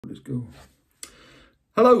Let's go.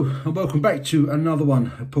 Hello and welcome back to another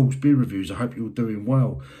one of Paul's beer reviews. I hope you're doing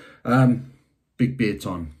well. Big beer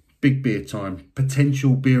time. Big beer time.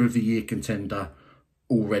 Potential beer of the year contender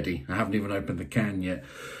already. I haven't even opened the can yet.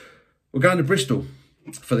 We're going to Bristol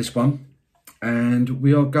for this one. And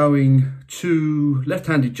we are going to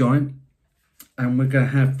Left-Handed Giant. And we're going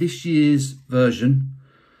to have this year's version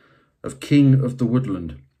of King of the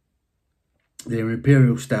Woodland. Their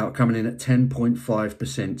Imperial Stout coming in at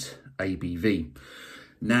 10.5% ABV.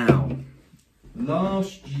 Now,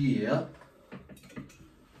 last year,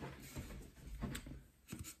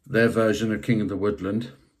 their version of King of the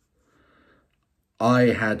Woodland, I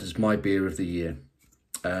had as my beer of the year.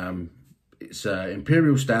 It's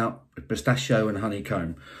Imperial Stout with pistachio and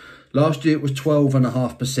honeycomb. Last year it was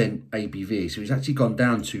 12.5% ABV, so it's actually gone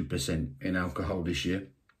down 2% in alcohol this year.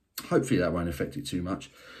 Hopefully that won't affect it too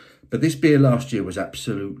much. But this beer last year was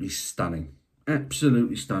absolutely stunning.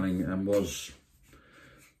 Absolutely stunning, and was,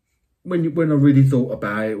 when I really thought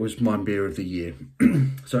about it, was my beer of the year.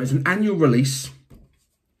 So it's an annual release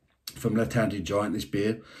from Left-Handed Giant, this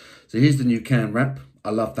beer. So here's the new can wrap.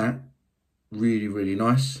 I love that. Really, really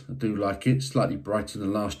nice. I do like it. Slightly brighter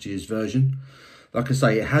than last year's version. Like I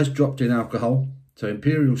say, it has dropped in alcohol. So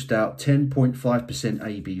Imperial Stout, 10.5%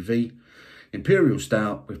 ABV. Imperial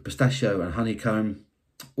Stout with pistachio and honeycomb.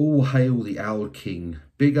 All hail the Owl King.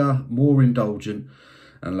 Bigger, more indulgent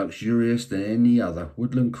and luxurious than any other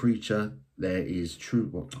woodland creature there is true.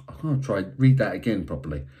 Well, I can't try read that again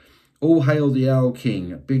properly. All hail the Owl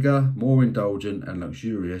King. Bigger, more indulgent and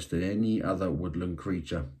luxurious than any other woodland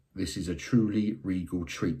creature. This is a truly regal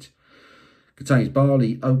treat. Contains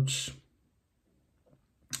barley, oats,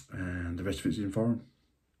 and the rest of it's in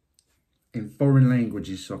foreign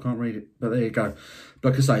languages, so I can't read it. But there you go.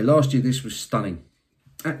 Like I say, last year this was stunning.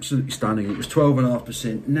 Absolutely stunning. It was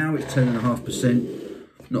 12.5%. Now it's 10.5%.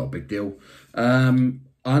 Not a big deal. I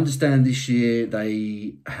understand this year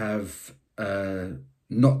they have they've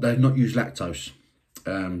not used lactose.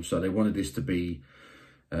 So they wanted this to be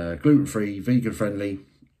gluten-free, vegan-friendly,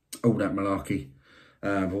 all that malarkey.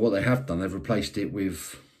 But what they have done, they've replaced it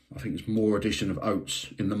with, I think it's more addition of oats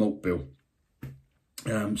in the malt bill.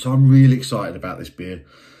 So I'm really excited about this beer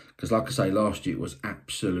because, like I say, last year it was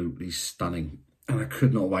absolutely stunning. And I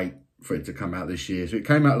could not wait for it to come out this year. So it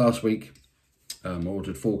came out last week. I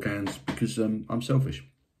ordered 4 cans because I'm selfish.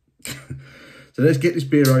 So let's get this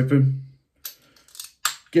beer open.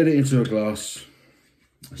 Get it into a glass.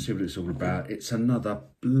 Let's see what it's all about. It's another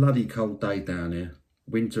bloody cold day down here.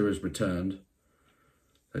 Winter has returned.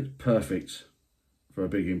 So it's perfect for a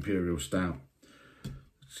big Imperial Stout.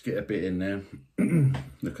 Let's get a bit in there.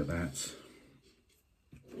 Look at that.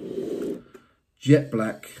 Jet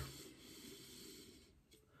black.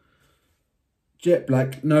 Jet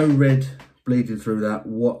black, no red bleeding through that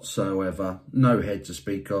whatsoever. No head to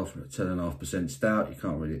speak of. 10.5% stout. You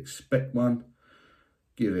can't really expect one.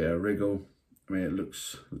 Give it a wriggle. I mean, it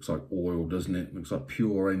looks like oil, doesn't it? Looks like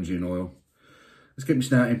pure engine oil. Let's get me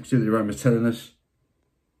snouting, see what the aroma's telling us.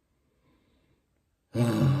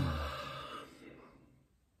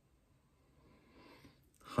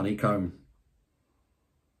 Honeycomb.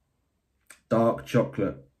 Dark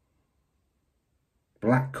chocolate.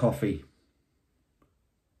 Black coffee.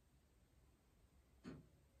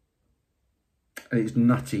 It's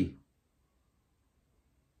nutty.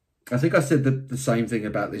 I think I said the same thing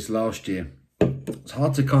about this last year. It's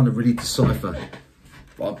hard to kind of really decipher.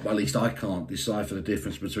 Well, at least I can't decipher the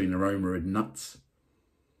difference between aroma and nuts.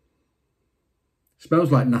 It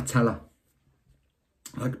smells like Nutella.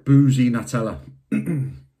 Like boozy Nutella.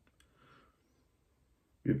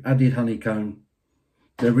 We've added honeycomb.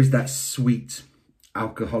 There is that sweet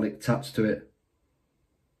alcoholic touch to it.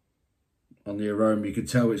 On the aroma, you can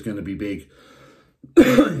tell it's going to be big. You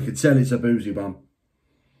can tell it's a boozy one.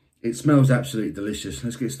 It smells absolutely delicious.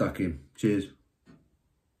 Let's get stuck in. Cheers.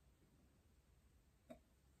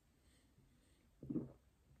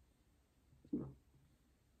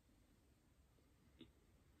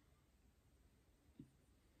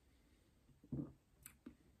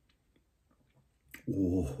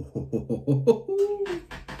 Oh.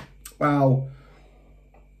 Wow.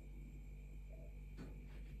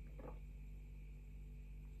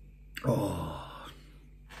 Oh.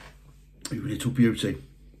 You little beauty.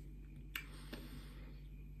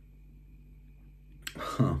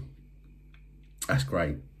 Huh. That's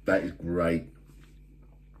great. That is great.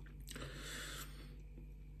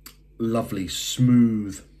 Lovely,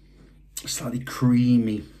 smooth, slightly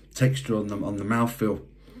creamy texture on the mouthfeel.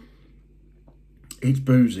 It's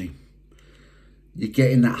boozy. You're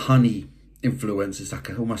getting that honey influence. It's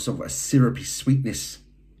like almost sort of a syrupy sweetness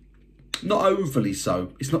Not overly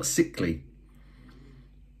so. It's not sickly.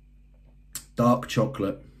 Dark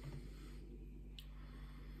chocolate.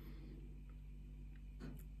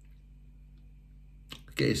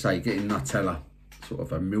 Getting Nutella. Sort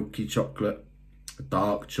of a milky chocolate, a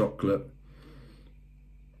dark chocolate.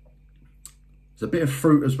 There's a bit of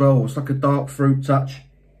fruit as well. It's like a dark fruit touch.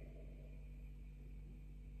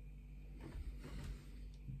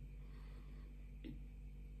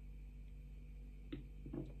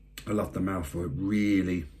 I love the mouthfeel. It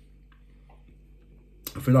really,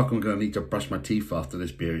 I feel like I'm going to need to brush my teeth after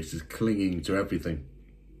this beer. It's just clinging to everything.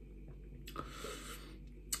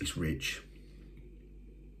 It's rich.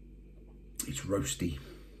 It's roasty.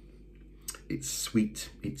 It's sweet.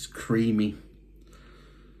 It's creamy.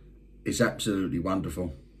 It's absolutely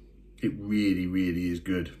wonderful. It really, really is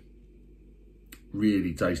good.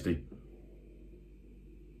 Really tasty.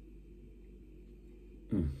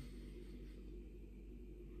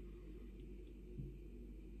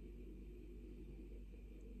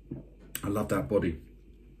 I love that body.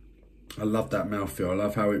 I love that mouthfeel. I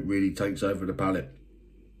love how it really takes over the palate.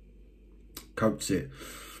 Coats it.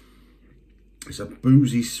 It's a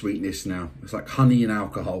boozy sweetness now. It's like honey and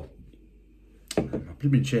alcohol. My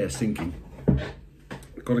blooming chair's sinking.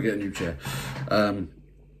 I've got to get a new chair.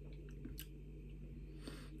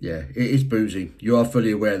 Yeah, it is boozy. You are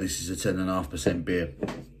fully aware this is a 10.5% beer.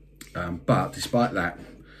 But despite that,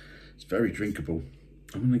 it's very drinkable.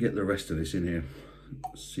 I'm going to get the rest of this in here.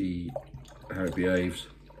 See how it behaves.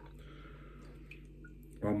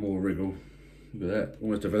 One more wriggle. Look at that.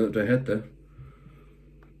 Almost developed a head there.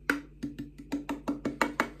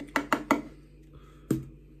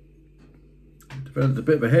 Developed a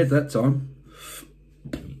bit of a head that time.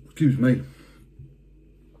 Excuse me.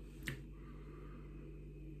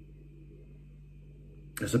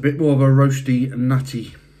 There's a bit more of a roasty and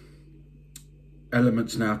nutty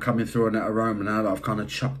elements now coming through on that aroma now that I've kind of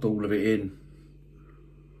chucked all of it in.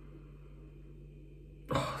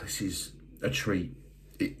 Oh, this is a treat.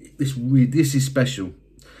 This is special.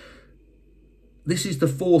 This is the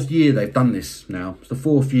 4th year they've done this now. It's the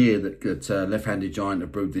 4th year that Left-Handed Giant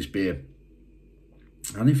have brewed this beer.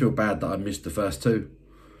 I only feel bad that I missed the first 2.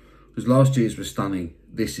 Because last year's was stunning.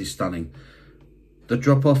 This is stunning. The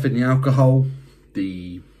drop off in the alcohol,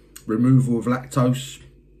 the removal of lactose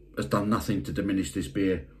has done nothing to diminish this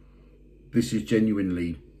beer. This is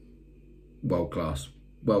genuinely world class.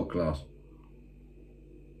 World class.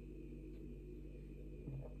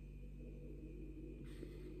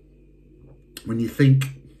 When you think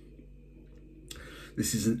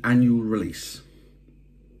this is an annual release,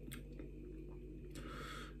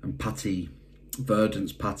 and putty,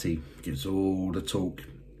 Verdant's putty gives all the talk.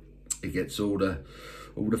 It gets all the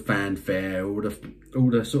fanfare, all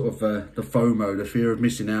the sort of the FOMO, the fear of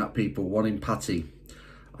missing out, people wanting putty.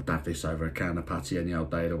 I'd have this over a can of putty any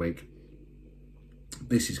old day of the week.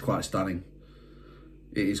 This is quite stunning.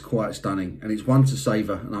 It is quite stunning, and it's one to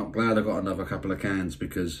savour. And I'm glad I got another couple of cans,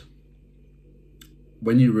 because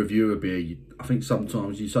when you review a beer, I think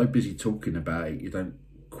sometimes you're so busy talking about it, you don't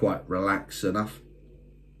quite relax enough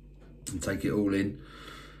and take it all in.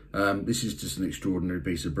 This is just an extraordinary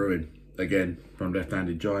piece of brewing, again, from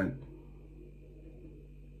Left-Handed Giant.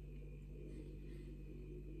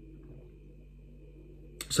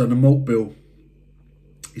 So the malt bill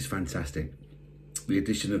is fantastic. The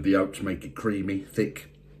addition of the oats make it creamy,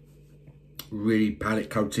 thick, really palate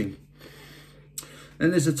coating.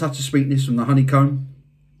 And there's a touch of sweetness from the honeycomb.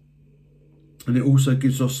 And it also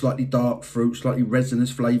gives us slightly dark fruit, slightly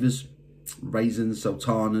resinous flavours. Raisins,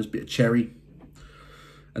 sultanas, bit of cherry.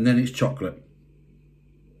 And then it's chocolate.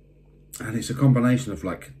 And it's a combination of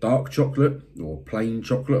like dark chocolate or plain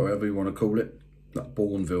chocolate, or whatever you want to call it. Like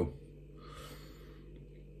Bourneville.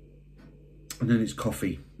 And then it's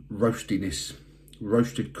coffee, roastiness.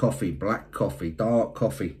 Roasted coffee, black coffee, dark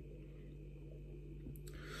coffee.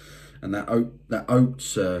 And that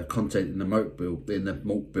oats content in the malt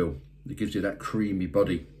bill, it gives you that creamy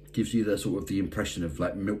body. Gives you the sort of the impression of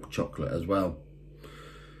like milk chocolate as well.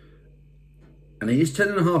 And it is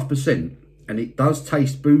 10.5%, and it does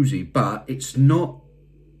taste boozy, but it's not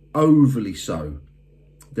overly so.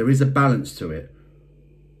 There is a balance to it.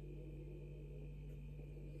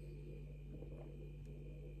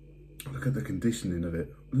 Look at the conditioning of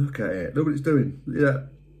it. Look at it. Look what it's doing. Yeah.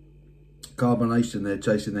 Carbonation there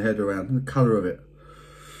chasing the head around, and the colour of it.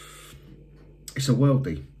 It's a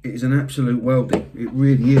worldie. It is an absolute worldie. It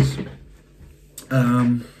really is.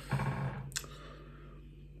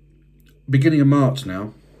 Beginning of March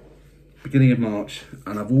now. Beginning of March,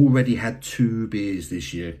 and I've already had 2 beers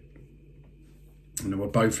this year. And they were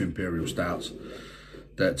both Imperial Stouts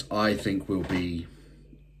that I think will be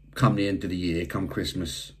come the end of the year, come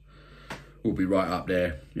Christmas, will be right up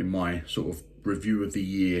there in my sort of review of the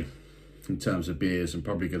year in terms of beers, and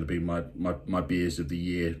probably going to be my beers of the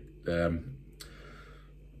year.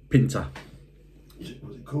 Pinter. What's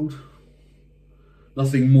it called?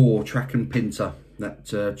 Nothing More, Track and Pinter. That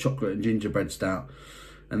chocolate and gingerbread stout.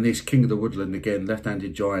 And this King of the Woodland, again,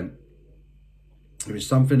 left-handed giant. There is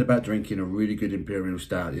something about drinking a really good Imperial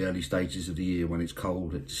stout at the early stages of the year when it's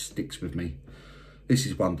cold. It just sticks with me. This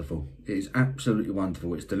is wonderful. It is absolutely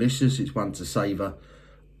wonderful. It's delicious. It's one to savour.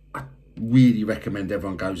 I really recommend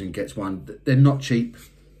everyone goes and gets one. They're not cheap,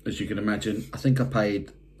 as you can imagine. I think I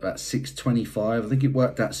paid about $6.25. I think it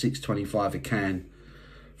worked out $6.25 a can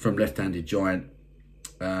from Left-Handed Giant.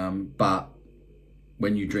 But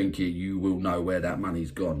when you drink it, you will know where that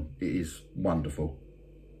money's gone. It is wonderful.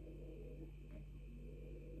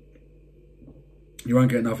 You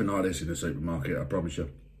won't get nothing like this in the supermarket, I promise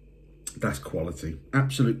you. That's quality,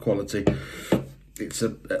 absolute quality. It's a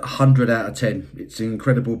 100 out of 10. It's an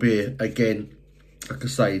incredible beer. Again, like I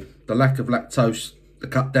say, the lack of lactose, the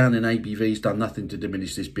cut down in ABV's done nothing to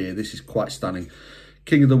diminish this beer. This is quite stunning.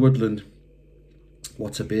 King of the Woodland.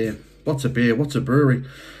 What a beer. What a beer. What a brewery.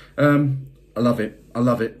 I love it. I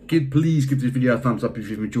love it. Please give this video a thumbs up if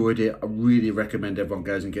you've enjoyed it. I really recommend everyone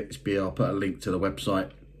goes and get this beer. I'll put a link to the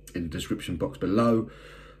website in the description box below.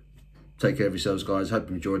 Take care of yourselves, guys. Hope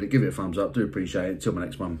you enjoyed it. Give it a thumbs up. Do appreciate it. Until my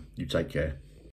next one, you take care.